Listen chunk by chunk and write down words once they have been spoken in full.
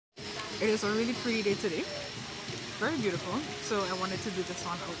It is a really pretty day today. Very beautiful. So I wanted to do this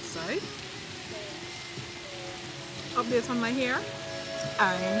one outside. Update on my hair.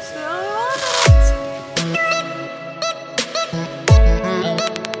 I'm still on it.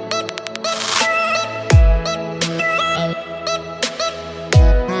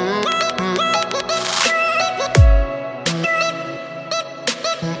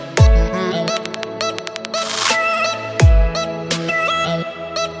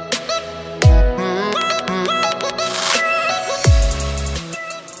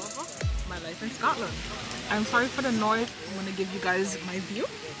 I'm sorry for the noise. I'm going to give you guys my view.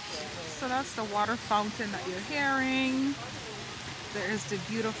 So that's the water fountain that you're hearing. There is the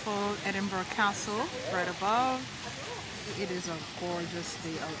beautiful Edinburgh Castle right above. It is a gorgeous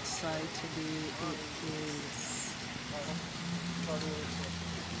day outside today. It is,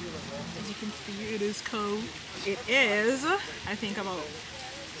 as you can see, it is cold. It is, I think, about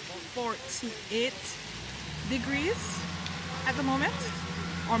 48 degrees at the moment,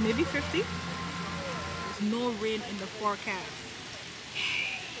 or maybe 50. No rain in the forecast.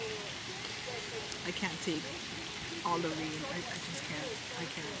 I can't take all the rain. I just can't. I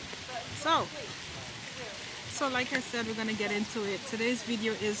can't. So like I said, we're gonna get into it. Today's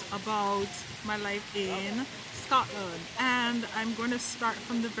video is about my life in Scotland, and I'm going to start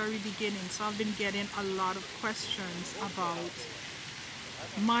from the very beginning. So I've been getting a lot of questions about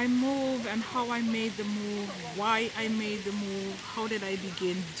my move and how I made the move, why I made the move, how did I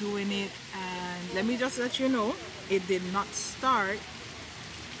begin doing it. And let me just let you know, it did not start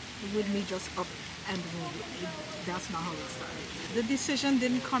with me just up and moving. That's not how it started. The decision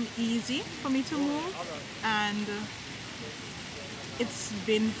didn't come easy for me to move, and it's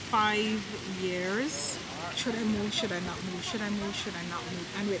been 5 years. Should I move? Should I not move? Should I move? Should I not move?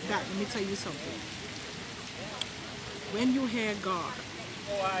 And with that, let me tell you something. When you hear God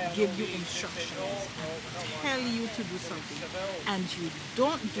give you instructions and tell you to do something and you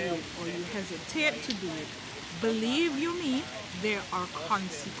don't do it, or you hesitate to do it, believe you me, there are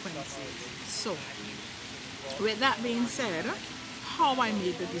consequences. So with that being said, how I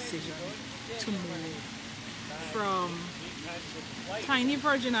made the decision to move from tiny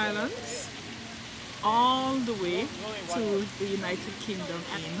Virgin Islands all the way to the United Kingdom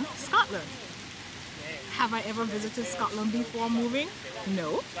in Scotland. Have I ever visited Scotland before moving?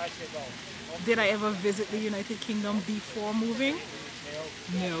 No. Did I ever visit the United Kingdom before moving?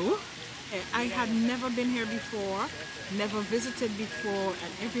 No. I had never been here before, never visited before,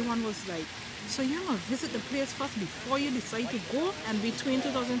 and everyone was like, so you're going to visit the place first before you decide to go? And between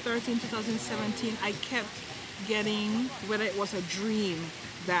 2013 and 2017, I kept getting whether it was a dream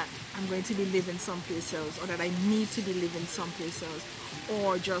that I'm going to be living someplace else, or that I need to be living someplace else,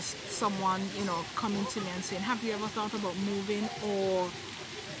 or just someone, you know, coming to me and saying, have you ever thought about moving?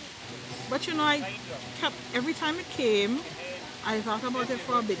 But you know, I kept, every time it came, I thought about it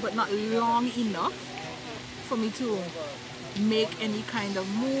for a bit, but not long enough for me to make any kind of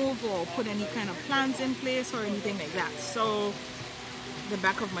move or put any kind of plans in place or anything like that. So the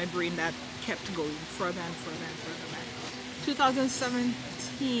back of my brain, that kept going further and further and further back.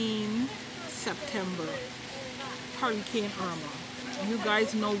 2017 September, Hurricane Irma. You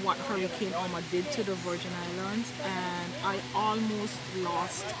guys know what Hurricane Irma did to the Virgin Islands, and I almost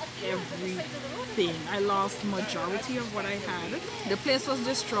lost everything. I lost majority of what I had. The place was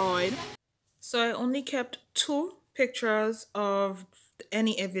destroyed. So I only kept 2 pictures of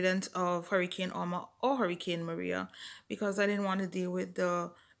any evidence of Hurricane Irma or Hurricane Maria, because I didn't want to deal with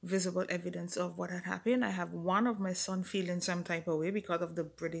the visible evidence of what had happened. I have one of my son feeling some type of way because of the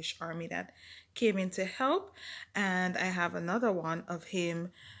British Army that came in to help, and I have another one of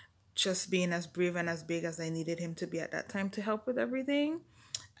him just being as brave and as big as I needed him to be at that time to help with everything.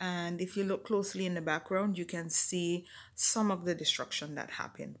 And if you look closely in the background, you can see some of the destruction that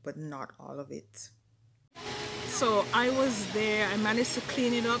happened, but not all of it. So I was there. I managed to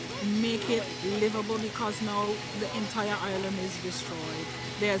clean it up, make it livable, because now the entire island is destroyed.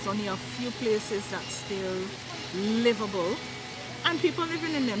 There's only a few places that's still livable and people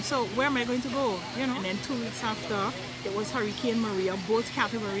living in them. So where am I going to go? You know. And then 2 weeks after, it was Hurricane Maria, both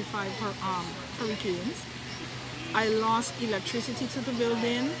Category 5 hurricanes. I lost electricity to the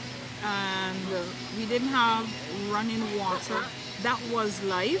building, and we didn't have running water. That was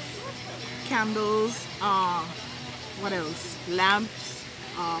life. Candles, what else? Lamps,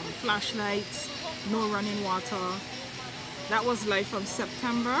 flashlights, no running water. That was life from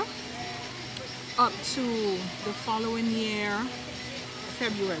September up to the following year,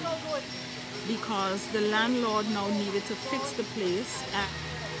 February, because the landlord now needed to fix the place.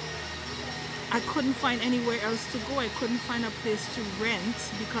 I couldn't find anywhere else to go. I couldn't find a place to rent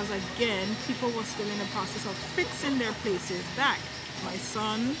because, again, people were still in the process of fixing their places back. My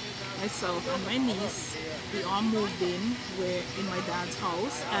son, myself, and my niece, we all moved in. We're in my dad's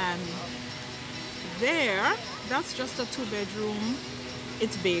house, and there, that's just a 2-bedroom.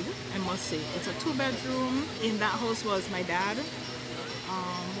 It's big, I must say. It's a 2-bedroom. In that house was my dad,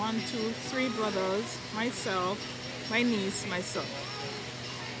 1, 2, 3 brothers, myself, my niece, my son.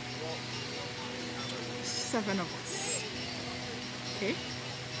 7 of us. Okay,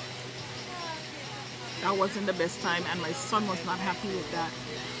 that wasn't the best time, and my son was not happy with that.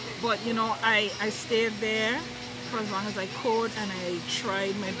 But you know, I stayed there for as long as I could, and I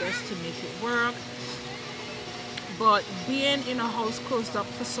tried my best to make it work. But being in a house closed up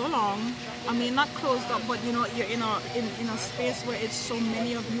for so long, I mean, not closed up, but you know, you're in a space where it's so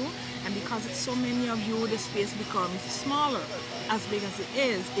many of you, and because it's so many of you, the space becomes smaller. As big as it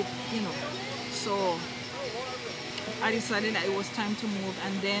is, you know, so I decided that it was time to move,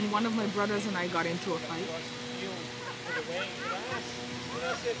 and then one of my brothers and I got into a fight.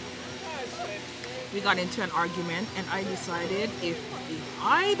 We got into an argument, and I decided if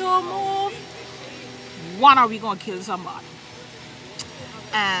I don't move, when are we gonna kill somebody?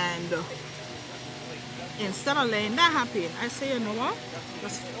 And instead of letting that happen, I say, you know what?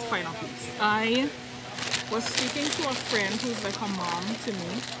 Let's find a place. I was speaking to a friend who's like a mom to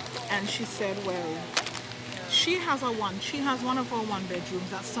me, and she said, well, she has one of her 1-bedrooms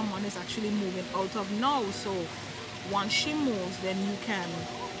that someone is actually moving out of now. So once she moves, then you can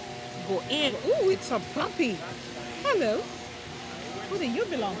go in. Oh, it's a puppy. Hello. Who do you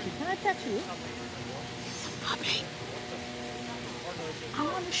belong to? Can I pet you? It's a puppy. I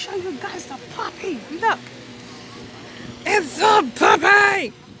want to show you guys the puppy. Look. It's a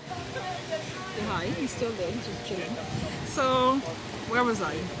puppy. Hi, he's still there. He's just chilling. So, where was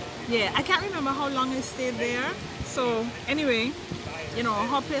I? Yeah, I can't remember how long I stayed there. So anyway, you know,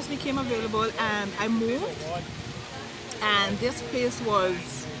 her place became available and I moved, and this place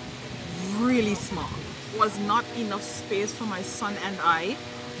was really small. It was not enough space for my son and I,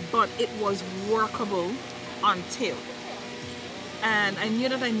 but it was workable until, and I knew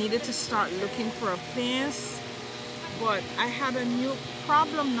that I needed to start looking for a place. But I had a new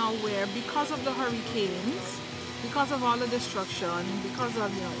problem now where, because of the hurricanes, because of all the destruction, because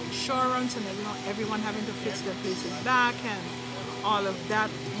of, you know, insurance and everyone having to fix their places back and all of that,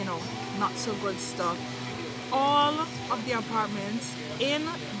 you know, not so good stuff, all of the apartments in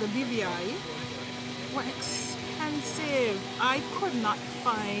the BVI were expensive. I could not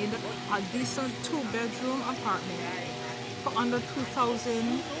find a decent 2-bedroom apartment for under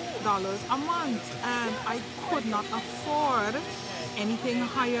 $2,000 a month, and I could not afford anything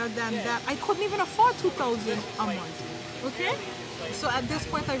higher than that. I couldn't even afford $2,000 a month. Okay, so at this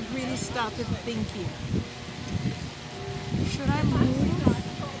point I really started thinking, should I move?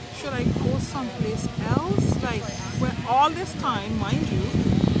 Should I go someplace else? Like, where all this time, mind you,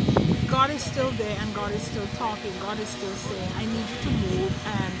 God is still there and God is still talking. God is still saying, I need you to move,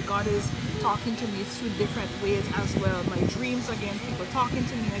 and God is talking to me through different ways as well. My dreams again, people talking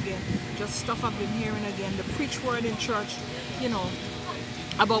to me again, just stuff I've been hearing again, the preach word in church, you know,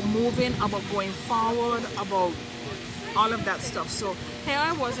 about moving, about going forward, about all of that stuff. So here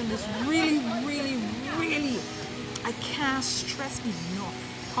I was in this really, I can't stress enough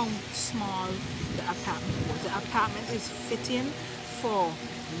how small the apartment was. The apartment is fitting for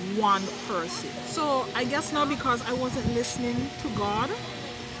one person. So I guess now, because I wasn't listening to God,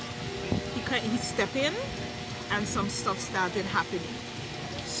 he stepped in and some stuff started happening.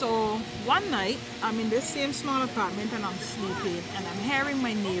 So one night I'm in this same small apartment and I'm sleeping, and I'm hearing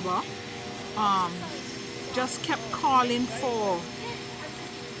my neighbor just kept calling for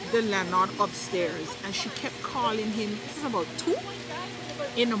the landlord upstairs, and she kept calling him. This is about 2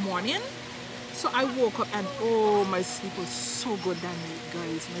 in the morning. So I woke up, and oh, my sleep was so good that night,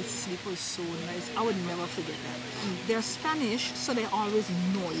 guys. My sleep was so nice. I would never forget that. They're Spanish, so they're always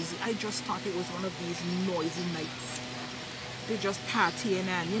noisy. I just thought it was one of these noisy nights. They're just partying,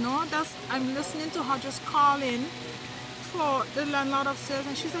 and you know, I'm listening to her just calling for the landlord upstairs,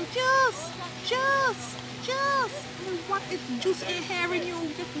 and she's like, Just. I mean, what if Juice ain't hearing you?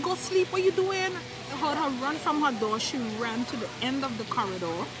 Just go sleep. What you doing? I heard her run from her door. She ran to the end of the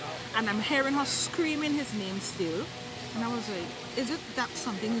corridor, and I'm hearing her screaming his name still. And I was like, is it that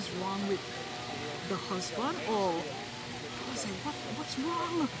something is wrong with the husband? Or I was like, what's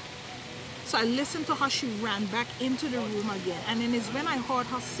wrong? So I listened to her. She ran back into the room again, and then it's when I heard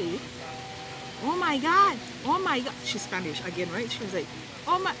her say, oh my God. She's Spanish again, right? She was like,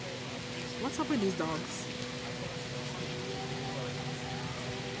 oh my, what's up with these dogs?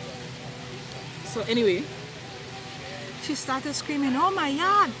 So anyway, she started screaming, "Oh my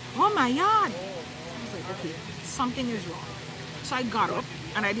yard, oh my yard." I was like, okay, something is wrong. So I got up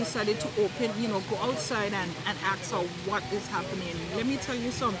and I decided to open, go outside and ask her what is happening. Let me tell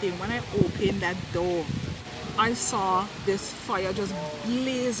you something, when I opened that door, I saw this fire just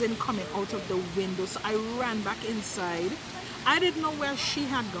blazing coming out of the window. So I ran back inside. I didn't know where she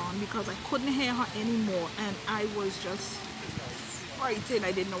had gone because I couldn't hear her anymore, and I was just frightened.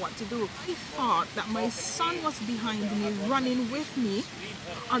 I didn't know what to do. I thought that my son was behind me, running with me,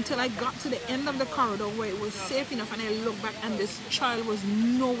 until I got to the end of the corridor where it was safe enough, and I looked back and this child was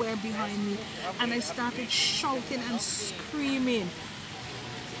nowhere behind me, and I started shouting and screaming.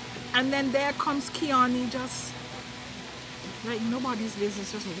 And then there comes Kiani, just like nobody's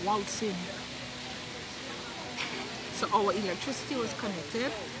business, just waltzing. So our electricity was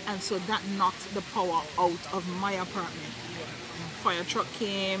connected, and so that knocked the power out of my apartment. Fire truck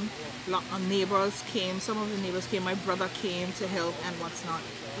came, neighbors came, some of the neighbors came, my brother came to help and what's not.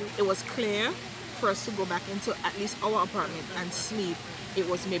 It was clear for us to go back into at least our apartment and sleep. It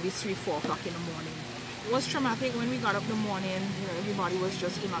was maybe 3-4 o'clock in the morning. It was traumatic. When we got up in the morning, everybody was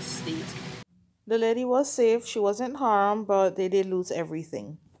just in a state. The lady was safe, she wasn't harmed, but they did lose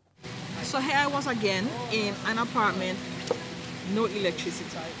everything. So here I was again in an apartment, no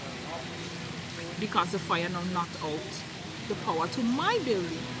electricity, because the fire now knocked out the power to my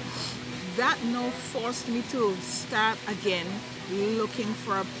building. That now forced me to start again looking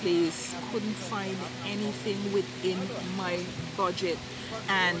for a place. Couldn't find anything within my budget.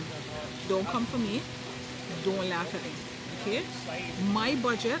 And don't come for me, don't laugh at me, okay? My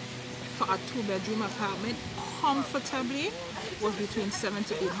budget for a 2-bedroom apartment comfortably was between $700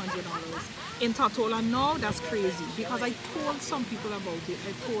 to $800. In Tortola now, that's crazy, because I told some people about it.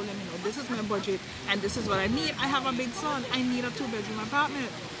 I told them, this is my budget and this is what I need. I have a big son, I need a 2-bedroom apartment.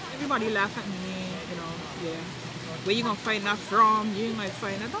 Everybody laugh at me, yeah. Where you gonna find that from? You might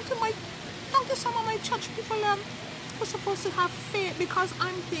find that. Don't to some of my church people were supposed to have faith, because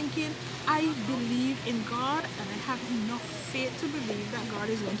I'm thinking I believe in God and I have enough faith to believe that God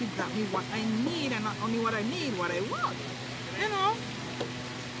is going to grant me what I need, and not only what I need, what I want.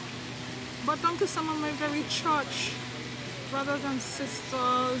 But don't to some of my very church brothers and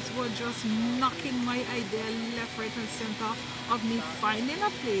sisters were just knocking my idea left, right and center of me finding a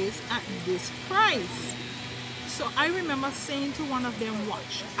place at this price. So I remember saying to one of them,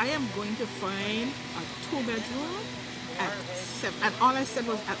 watch, I am going to find a 2-bedroom at 7, and all I said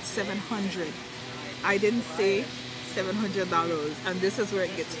was at $700. I didn't say $700, and this is where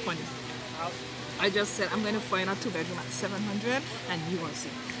it gets funny. I just said I'm going to find a 2-bedroom at $700 and you will see.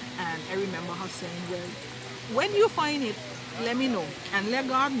 And I remember her saying, well, when you find it, let me know and let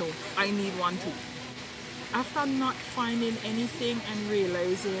God know I need one too. After not finding anything and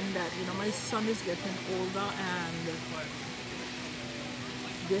realizing that my son is getting older, and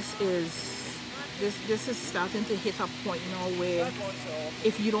this is starting to hit a point now where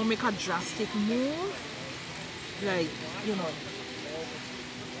if you don't make a drastic move, like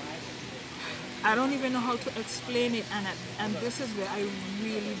I don't even know how to explain it, and this is where I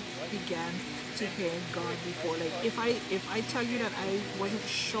really began to hear God before. Like if I tell you that I wasn't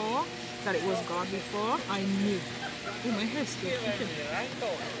sure that it was God before, I knew. Oh, my hair's still kicking.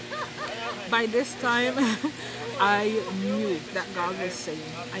 By this time, I knew that God was saying,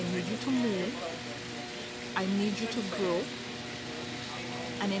 I need you to move, I need you to grow,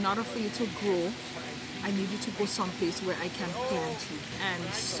 and in order for you to grow, I need you to go someplace where I can plant you. And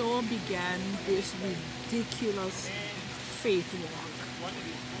so began this ridiculous faith walk.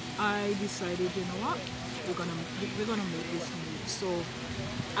 I decided, you know what, we're gonna make this move. So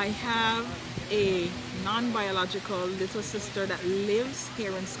I have a non-biological little sister that lives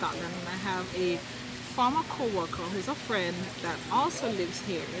here in Scotland, and I have a former co-worker who's a friend that also lives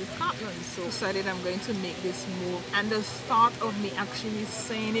here in Scotland. So I decided I'm going to make this move, and the thought of me actually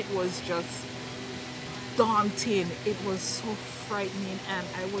saying it was just daunting. It was so frightening, and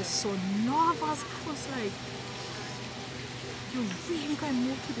I was so nervous. I was like, you really gonna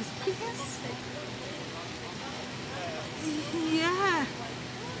move to this place? Yeah.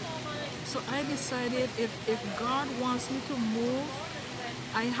 So I decided if God wants me to move,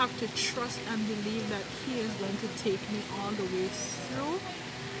 I have to trust and believe that He is going to take me all the way through,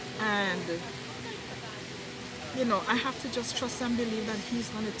 and I have to just trust and believe that He's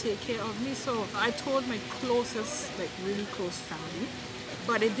going to take care of me. So I told my closest, like really close family,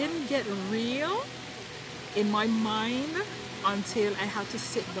 but it didn't get real in my mind until I had to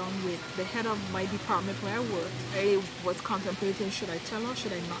sit down with the head of my department where I worked. I was contemplating, should I tell her,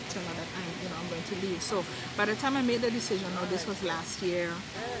 should I not tell her that I'm going to leave. So by the time I made the decision, this was last year,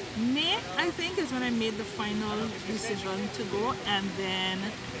 May I think is when I made the final decision to go, and then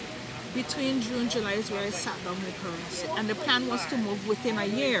between June and July is where I sat down with her. So, and the plan was to move within a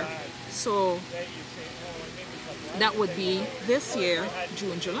year. So that would be this year,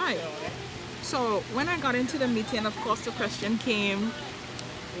 June, July. So when I got into the meeting, of course, the question came,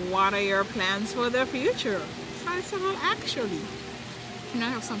 what are your plans for the future? So I said, well, actually, I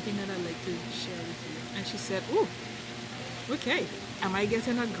have something that I'd like to share with you. And she said, oh, okay, am I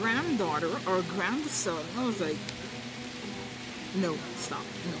getting a granddaughter or a grandson? I was like, no, stop,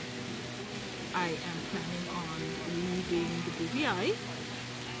 no. I am planning on leaving the BVI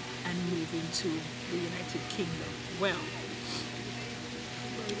and moving to the United Kingdom. Well,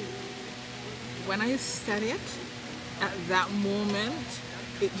 when I said it, at that moment,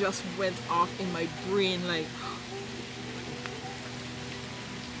 it just went off in my brain like,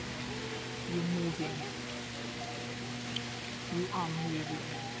 you're moving. You are moving.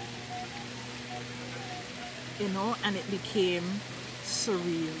 And it became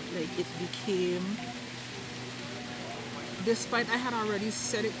surreal. Like, it became, despite I had already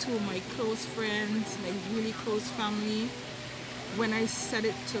said it to my close friends, my really close family, when I said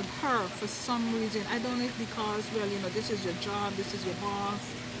it to her, for some reason, I don't know if because, well, this is your job, this is your boss,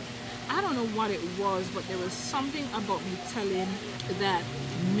 I don't know what it was, but there was something about me telling that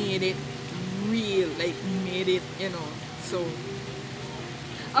made it real, like made it, so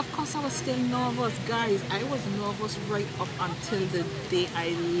of course I was still nervous, guys. I was nervous right up until the day I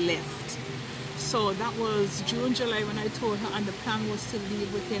left. So that was June, July when I told her, and the plan was to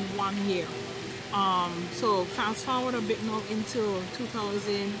leave within 1 year. So fast forward a bit now into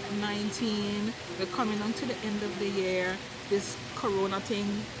 2019, we're coming on to the end of the year. This corona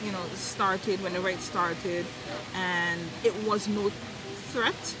thing, started when it started, and it was no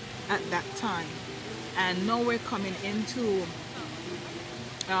threat at that time. And now we're coming into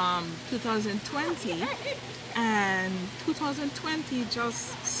 2020, and 2020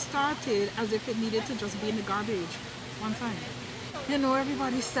 just started as if it needed to just be in the garbage one time.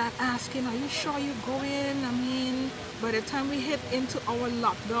 Everybody start asking, are you sure you're going? I mean, by the time we hit into our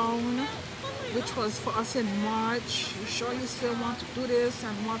lockdown, which was for us in March, you sure you still want to do this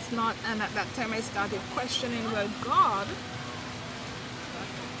and what's not? And at that time I started questioning, well, God,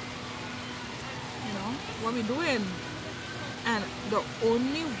 what are we doing? And the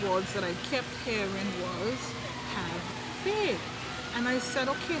only words that I kept hearing was, have faith. And I said,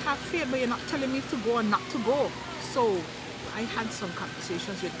 okay, have faith, but you're not telling me to go or not to go. So I had some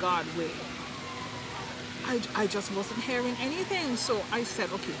conversations with God where I just wasn't hearing anything. So I said,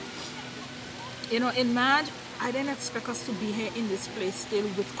 okay, in March, I didn't expect us to be here in this place still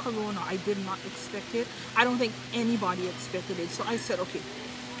with Corona. I did not expect it. I don't think anybody expected it. So I said, okay,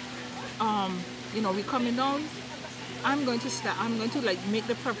 we're coming down. I'm going to like make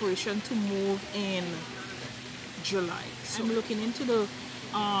the preparation to move in July. So I'm looking into the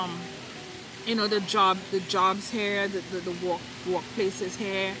the jobs here, the workplaces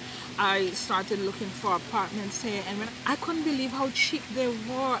here. I started looking for apartments here, and when I couldn't believe how cheap they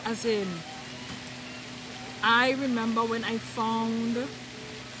were. As in, I remember when I found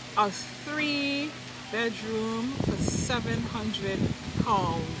a 3-bedroom for £700.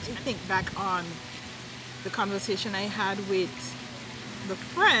 I think back on the conversation I had with the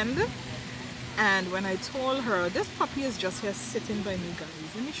friend, and when I told her, this puppy is just here sitting by me,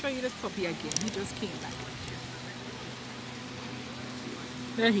 guys. Let me show you this puppy again. He just came back.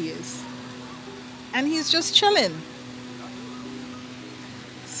 There he is. And he's just chilling.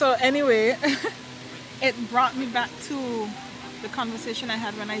 So anyway, it brought me back to the conversation I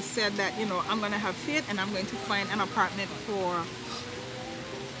had when I said that, I'm going to have faith and I'm going to find an apartment for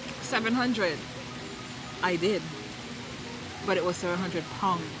 $700. I did. But it was £700.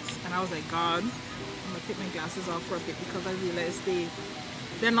 And I was like, God, I'm going to take my glasses off for a bit, because I realized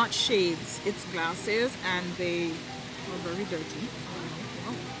they're not shades. It's glasses, and they are very dirty.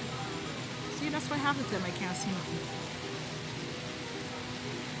 Oh. See, that's why half the time I can't see nothing.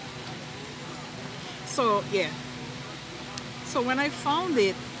 So, yeah. So when I found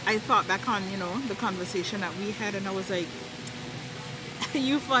it, I thought back on, the conversation that we had, and I was like,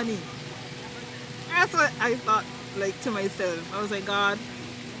 you funny. That's what I thought, like, to myself. I was like, God,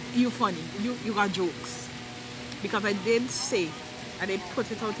 you funny. You got jokes. Because I did put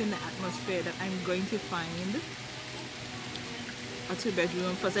it out in the atmosphere that I'm going to find a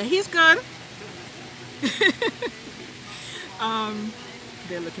 2-bedroom for say he's good.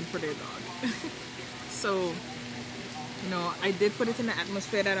 They're looking for their dog. So You know, I did put it in the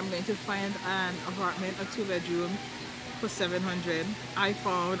atmosphere that I'm going to find an apartment, a 2-bedroom for 700. I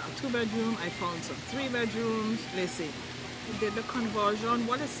found a 2-bedroom, I found some 3 bedrooms. Let's see. We did the conversion.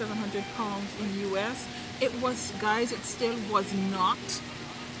 What is 700 pounds in US? It was, guys, it still was not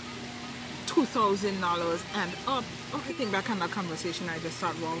 $2,000 and up. Okay, think back on that conversation. I just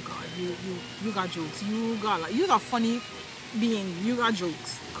thought, wow, God, you got jokes. You got like, you got funny being. You got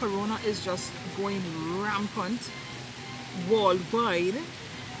jokes. Corona is just going rampant worldwide,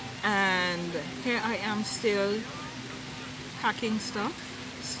 and here I am still packing stuff,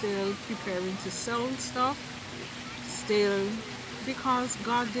 still preparing to sell stuff, still, because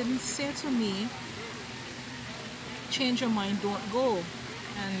God didn't say to me, change your mind, don't go.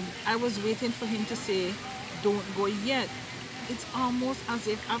 And I was waiting for him to say, don't go yet. It's almost as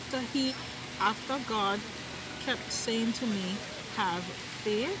if after God kept saying to me, have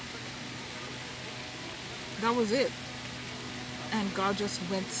faith, that was it. And God just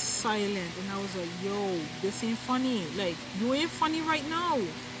went silent, and I was like, yo, this ain't funny. Like, you ain't funny right now,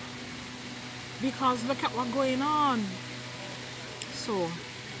 because look at what's going on. So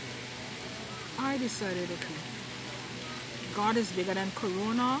I decided, okay, God is bigger than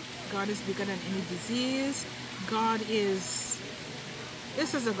Corona. God is bigger than any disease.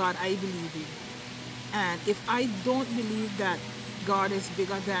 This is a God I believe in. And if I don't believe that God is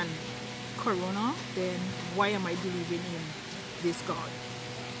bigger than Corona, then why am I believing in this God?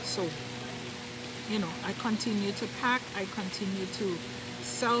 So, you know, I continue to pack, I continue to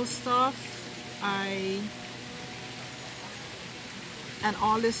sell stuff, and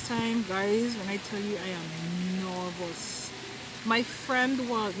all this time, guys, when I tell you I am nervous. My friend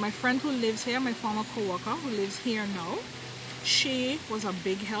who lives here, my former co-worker who lives here now, she was a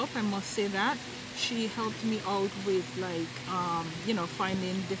big help, I must say that. She helped me out with, like, you know,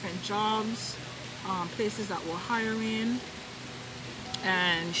 finding different jobs, places that were hiring.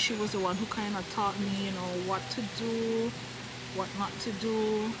 And she was the one who kind of taught me, you know, what to do, what not to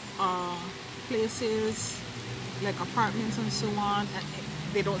do, places like apartments and so on. And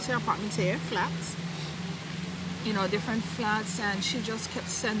they don't say apartments here, flats, you know, different flats. And she just kept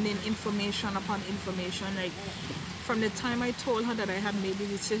sending information upon information. Like, from the time I told her that I had made the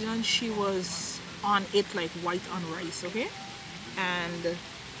decision, she was on it like white on rice, okay? And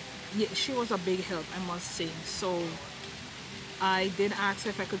yeah, she was a big help, I must say. So I did ask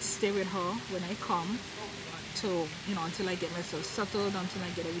her if I could stay with her when I come to, you know, until I get myself settled, until I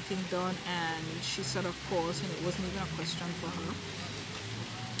get everything done. And she said, of course, and it wasn't even a question for her.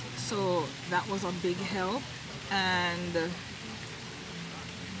 So that was a big help. And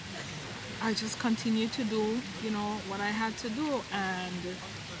I just continued to do, you know, what I had to do. And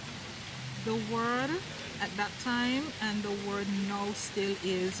the word at that time and the word now still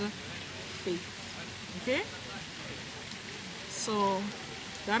is faith. Okay? So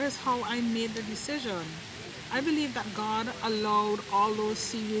that is how I made the decision. I believe that God allowed all those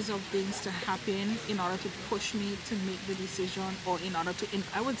series of things to happen in order to push me to make the decision, or in order to,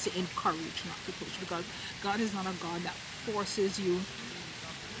 I would say encourage, not to push, because God is not a God that forces you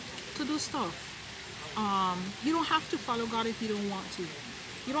to do stuff. You don't have to follow God if you don't want to.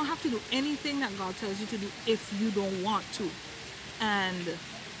 You don't have to do anything that God tells you to do if you don't want to. And,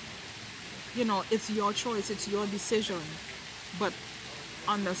 you know, it's your choice, it's your decision. But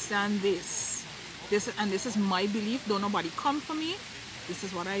understand this. This is my belief. Don't nobody come for me. This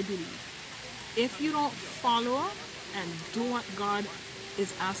is what I believe. If you don't follow and do what God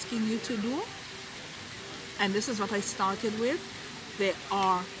is asking you to do, and this is what I started with, there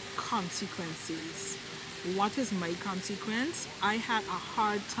are consequences. What is my consequence? I had a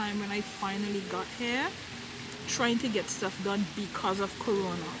hard time when I finally got here trying to get stuff done because of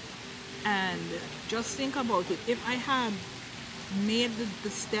Corona. And just think about it. If I had made the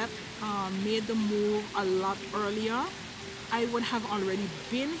step, made the move a lot earlier, I would have already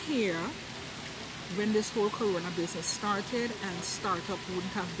been here when this whole Corona business started, and startup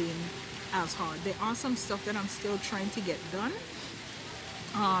wouldn't have been as hard. There are some stuff that I'm still trying to get done,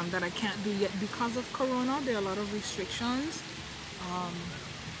 that I can't do yet because of Corona. There are a lot of restrictions,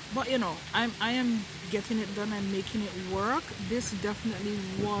 but you know, I am getting it done and making it work. This definitely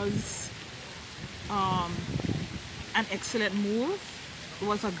was an excellent move. It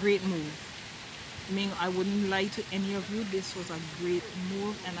was a great move. I mean, I wouldn't lie to any of you. This was a great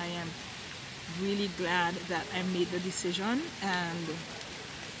move, and I am really glad that I made the decision. And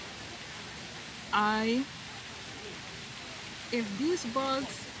if these bugs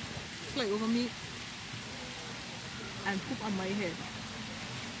fly over me and poop on my head,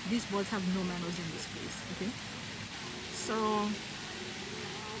 these bugs have no manners in this place, okay? So,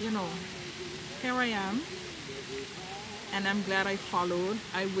 you know, here I am. and I'm glad I followed.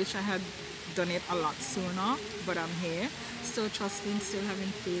 I wish I had done it a lot sooner, but I'm here, still trusting, still having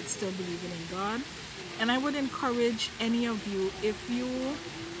faith, still believing in God. And I would encourage any of you, if you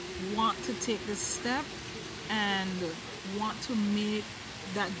want to take this step and want to make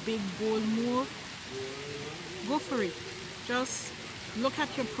that big bold move, go for it. Just look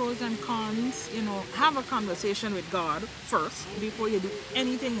at your pros and cons, have a conversation with God first before you do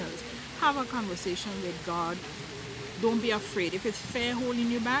anything else. Have a conversation with God. Don't be afraid. If it's fear holding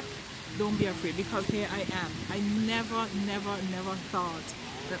you back, don't be afraid, because here I am. I never thought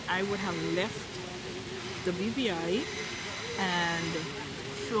that I would have left the BVI and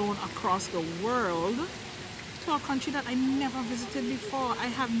flown across the world to a country that I never visited before. I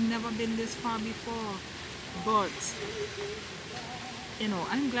have never been this far before, but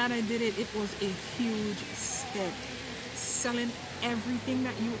I'm glad I did it. It was a huge step. Selling everything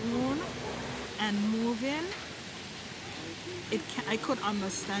that you own and moving, I could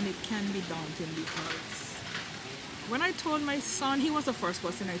understand it can be daunting, because when I told my son, he was the first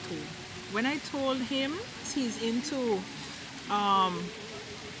person I told. When I told him, he's into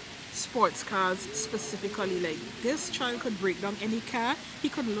sports cars specifically. Like, this child could break down any car. He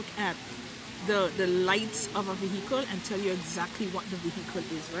could look at the lights of a vehicle and tell you exactly what the vehicle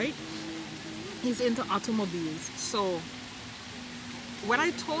is, right? He's into automobiles. So when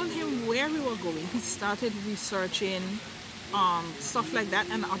I told him where we were going, he started researching stuff like that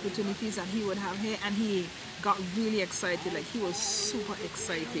and the opportunities that he would have here, and he got really excited. Like, he was super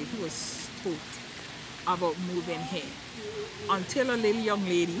excited. He was stoked about moving here, until a little young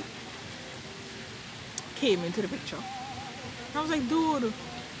lady came into the picture. I was like, dude,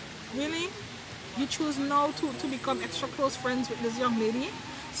 really? You choose now to become extra close friends with this young lady?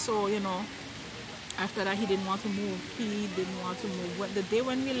 So, after that, he didn't want to move. He didn't want to move. The day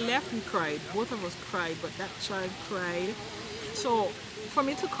when we left, we cried. Both of us cried, but that child cried. So for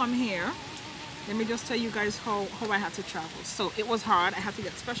me to come here, let me just tell you guys how I had to travel. So it was hard. I had to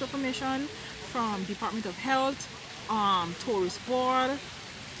get special permission from Department of Health, Tourist Board.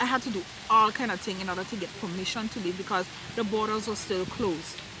 I had to do all kind of things in order to get permission to leave, because the borders were still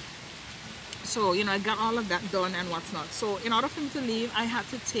closed. So, I got all of that done and what's not. So in order for me to leave, I had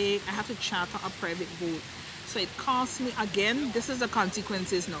to charter a private boat. So it cost me, again, this is the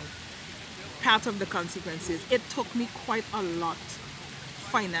consequences now. Part of the consequences. It took me quite a lot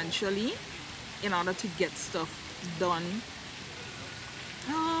financially in order to get stuff done.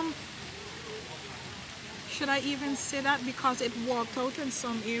 Should I even say that? Because it worked out in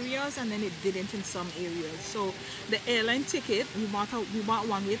some areas and then it didn't in some areas. So the airline ticket, we bought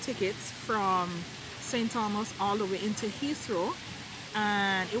one-way tickets from St. Thomas all the way into Heathrow,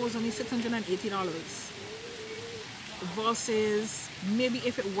 and it was only $680 versus maybe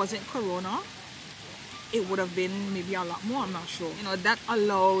if it wasn't Corona, it would have been maybe a lot more. I'm not sure. That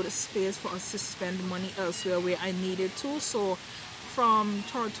allowed space for us to spend money elsewhere where I needed to. So from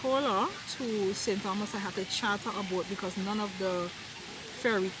Tortola to St. Thomas, I had to charter a boat because none of the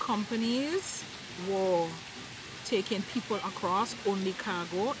ferry companies were taking people across, only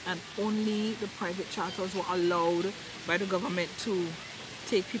cargo, and only the private charters were allowed by the government to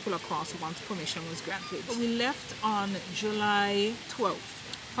take people across once permission was granted. So we left on July 12th.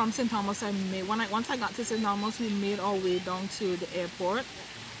 From St. Thomas, once I got to St. Thomas, we made our way down to the airport,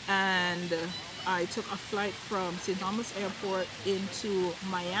 and I took a flight from St. Thomas Airport into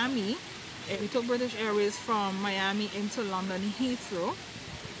Miami. We took British Airways from Miami into London Heathrow,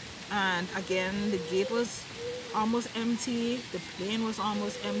 and again the gate was almost empty, the plane was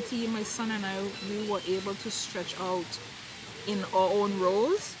almost empty. My son and I, we were able to stretch out in our own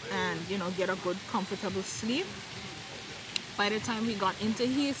rows and get a good comfortable sleep. By the time we got into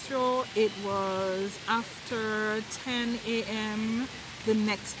Heathrow, it was after 10 a.m. the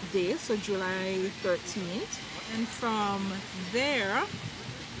next day, so July 13th. And from there,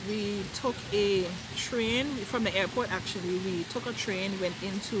 we took a train from the airport. Actually, we took a train, went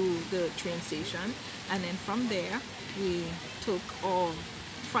into the train station, and then from there, we took our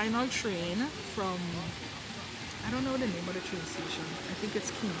final train from, I don't know the name of the train station. I think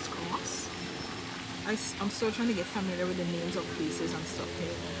it's King's Cross. I'm still trying to get familiar with the names of places and stuff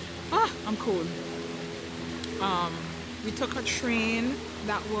here. I'm cold. We took a train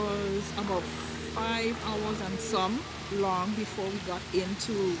that was about 5 hours and some long before we got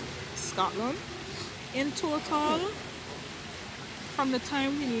into Scotland. In total, from the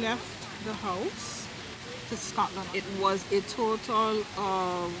time we left the house to Scotland, it was a total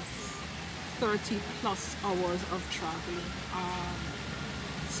of 30 plus hours of traveling.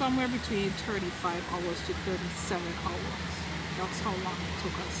 Somewhere between 35 hours to 37 hours. That's how long it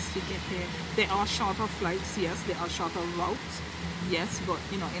took us to get here. There are shorter flights, yes, there are shorter routes, yes, but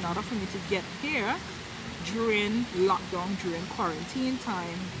you know, in order for me to get here during lockdown, during quarantine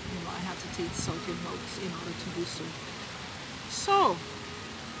time, you know, I had to take certain routes in order to do so. So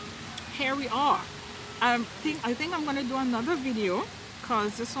here we are. I think I'm gonna do another video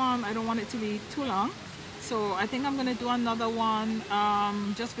because this one I don't want it to be too long. So I think I'm gonna do another one,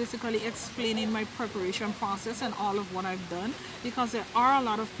 just basically explaining my preparation process and all of what I've done, because there are a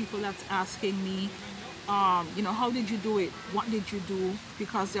lot of people that's asking me, you know, how did you do it? What did you do?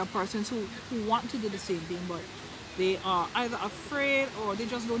 Because there are persons who want to do the same thing, but they are either afraid or they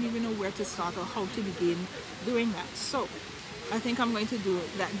just don't even know where to start or how to begin doing that. So I think I'm going to do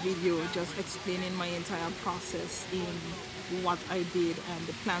that video just explaining my entire process in what I did and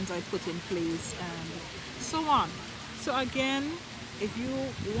the plans I put in place and so on. So again, if you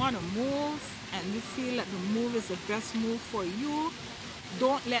want to move and you feel that the move is the best move for you,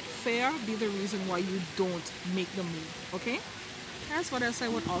 don't let fear be the reason why you don't make the move, okay? Here's what else I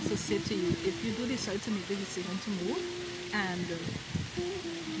would also say to you. If you do decide to make the decision to move and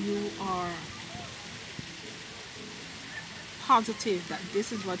you are positive that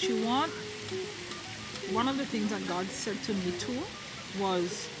this is what you want, one of the things that God said to me too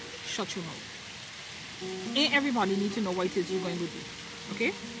was shut your mouth. Ain't everybody need to know what it is you're going to do,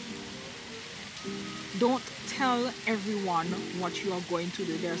 okay? Don't tell everyone what you are going to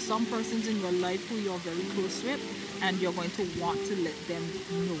do. There are some persons in your life who you're very close with and you're going to want to let them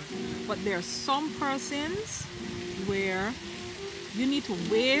know. But there are some persons where you need to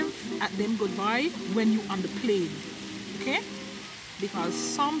wave at them goodbye when you're on the plane, okay? Because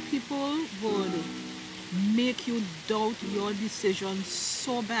some people would make you doubt your decision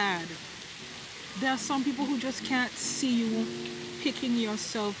so bad. There are some people who just can't see you picking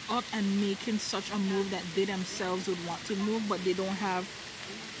yourself up and making such a move that they themselves would want to move, but they don't have.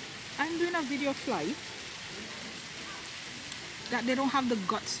 I'm doing a video flight that they don't have the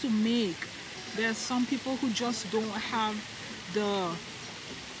guts to make. There are some people who just don't have the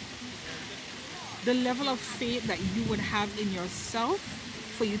level of faith that you would have in yourself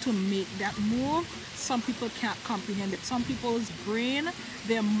for you to make that move. Some people can't comprehend it. Some people's brain,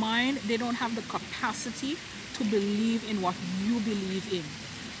 their mind, they don't have the capacity to believe in what you believe in.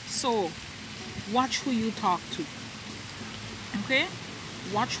 So watch who you talk to, okay?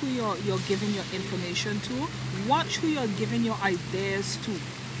 Watch who you're giving your information to. Watch who you're giving your ideas to.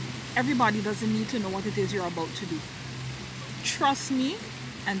 Everybody doesn't need to know what it is you're about to do. Trust me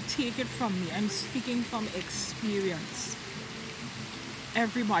and take it from me. I'm speaking from experience.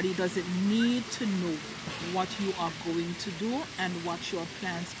 Everybody doesn't need to know what you are going to do and what your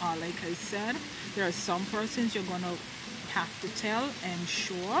plans are. Like I said, there are some persons you're going to have to tell and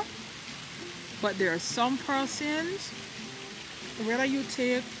show. But there are some persons, whether you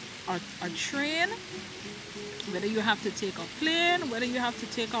take a train, whether you have to take a plane, whether you have to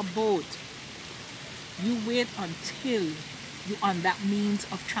take a boat, you wait until you're on that means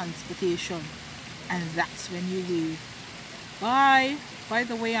of transportation, and that's when you wave. Bye, by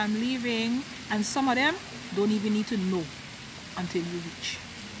the way, I'm leaving. And some of them don't even need to know until you reach.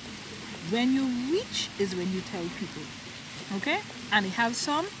 When you reach is when you tell people, okay? And you have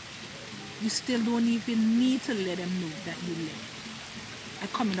some, you still don't even need to let them know that you live. I'm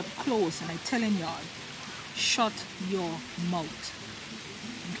coming up close and I'm telling y'all, shut your mouth,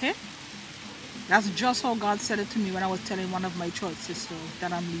 okay? That's just how God said it to me when I was telling one of my church sisters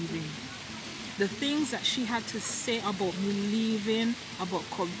that I'm leaving. The things that she had to say about me leaving, about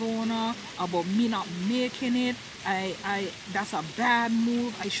Corona, about me not making it, that's a bad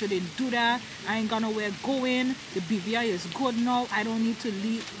move, I shouldn't do that, I ain't got nowhere going, the BVI is good now, I don't need to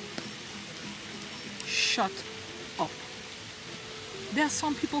leave. Shut up. There are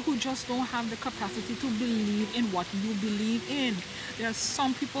some people who just don't have the capacity to believe in what you believe in. There are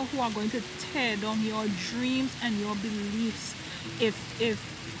some people who are going to tear down your dreams and your beliefs if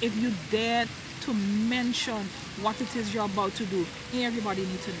you dare to mention what it is you're about to do. Everybody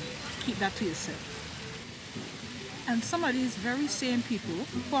needs to know. Keep that to yourself. And some of these very same people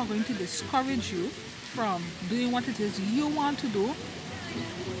who are going to discourage you from doing what it is you want to do,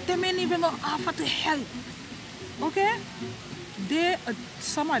 they may even offer to help. Okay?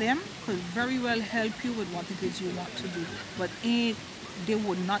 Some of them could very well help you with what it is you want to do, but they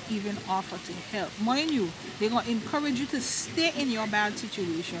would not even offer to help. Mind you, they're going to encourage you to stay in your bad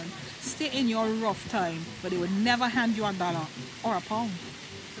situation, stay in your rough time, but they would never hand you $1 or a pound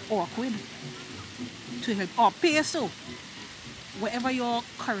or a quid to help, or peso, whatever your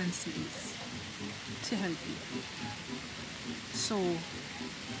currency is, to help you. So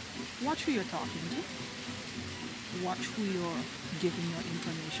watch who you're talking to. watch who you're giving your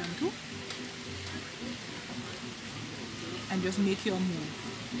information to, and just make your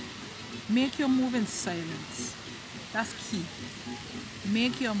move. Make your move in silence. That's key.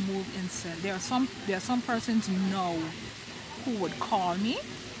 Make your move in silence. There are some persons now who would call me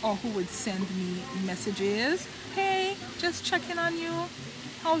or who would send me messages. Hey, just checking on you.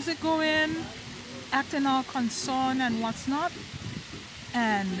 How's it going? Acting all concerned and what's not.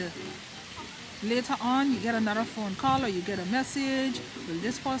 And later on, you get another phone call or you get a message. Well,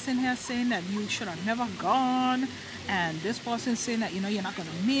 this person here saying that you should have never gone. And this person saying that, you know, you're not going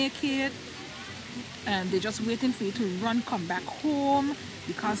to make it. And they're just waiting for you to come back home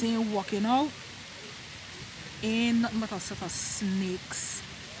because they ain't walking out. Ain't nothing but a set of snakes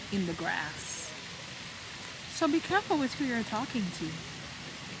in the grass. So be careful with who you're talking to.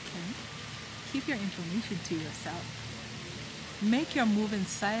 Okay? Keep your information to yourself. Make your move in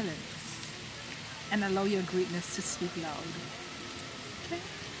silence and allow your greatness to speak loud. Okay?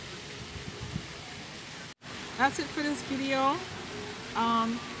 That's it for this video.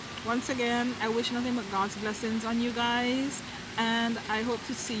 Once again, I wish nothing but God's blessings on you guys, and I hope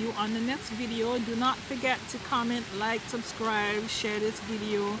to see you on the next video. Do not forget to comment, like, subscribe, share this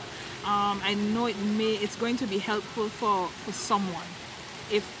video. I know it's going to be helpful for someone.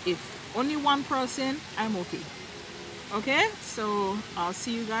 If only one person, I'm okay. Okay, so I'll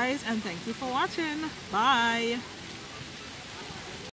see you guys, and thank you for watching. Bye.